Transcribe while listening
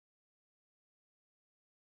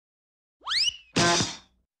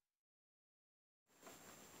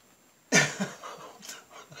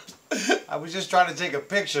I was just trying to take a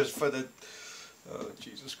pictures for the... Oh,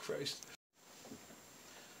 Jesus Christ.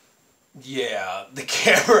 Yeah, the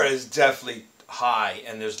camera is definitely high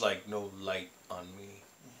and there's like no light on me.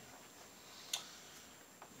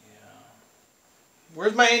 Yeah.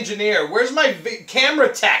 Where's my engineer? Where's my camera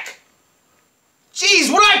tech? Jeez,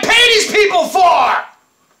 what do I pay these people for?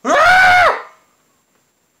 Ah!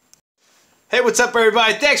 Hey, what's up,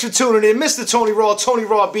 everybody? Thanks for tuning in. Mr. Tony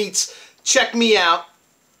Raw Beats. Check me out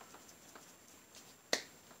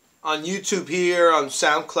on YouTube here, on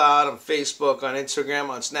SoundCloud, on Facebook, on Instagram,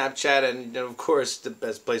 on Snapchat, and of course, the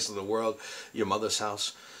best place in the world, your mother's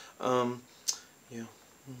house. Yeah.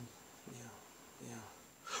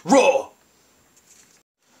 Raw!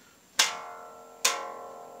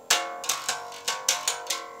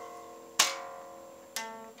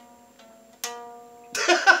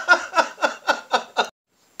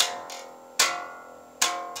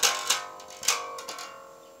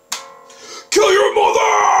 Kill your mother!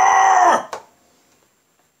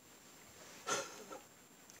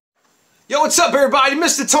 Yo, what's up, everybody?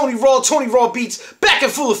 Mr. Tony Raw Beats, back in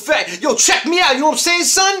full effect. Yo, check me out. You know what I'm saying,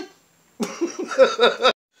 son?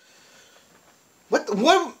 What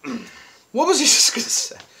was he just gonna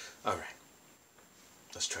say? All right,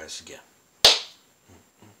 let's try this again.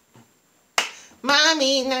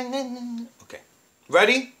 Mommy, na, na, na. Okay,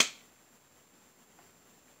 ready?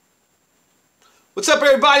 What's up,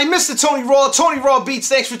 everybody? Mr. Tony Raw Beats.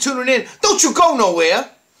 Thanks for tuning in. Don't you go nowhere.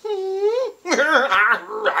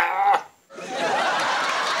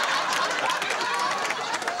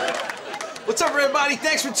 What's up, everybody?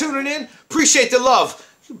 Thanks for tuning in. Appreciate the love.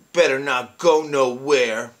 You better not go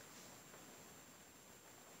nowhere.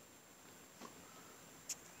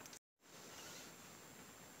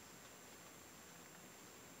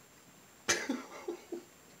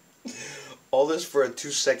 All this for a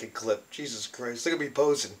 2-second clip. Jesus Christ. Look at me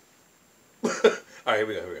posing. Alright, here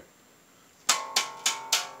we go.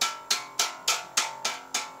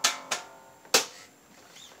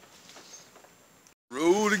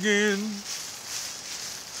 Road again.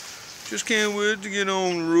 Just can't wait to get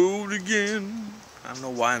on the road again. I don't know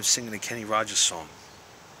why I'm singing a Kenny Rogers song.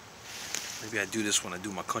 Maybe I do this when I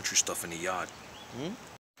do my country stuff in the yard.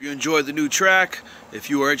 If you enjoyed the new track, if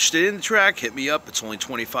you are interested in the track, hit me up. It's only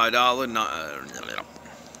 $25.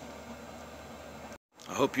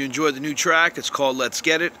 I hope you enjoyed the new track. It's called Let's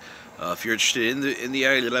Get It. If you're interested in the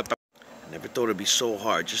area, I never thought it'd be so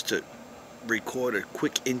hard just to record a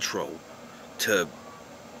quick intro to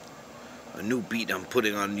a new beat I'm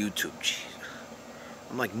putting on YouTube. Jeez.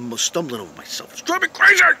 I'm like stumbling over myself. It's driving me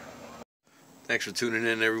crazy! Thanks for tuning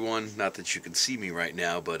in, everyone. Not that you can see me right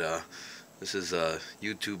now, but this is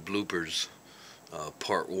YouTube Bloopers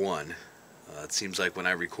Part 1. It seems like when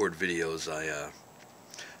I record videos, I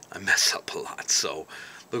mess up a lot. So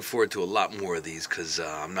look forward to a lot more of these because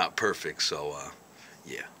I'm not perfect. So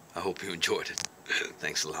yeah, I hope you enjoyed it.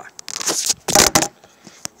 Thanks a lot.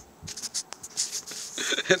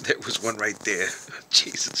 There was one right there.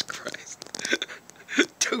 Jesus Christ.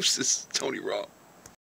 Deuces, Tony Raw.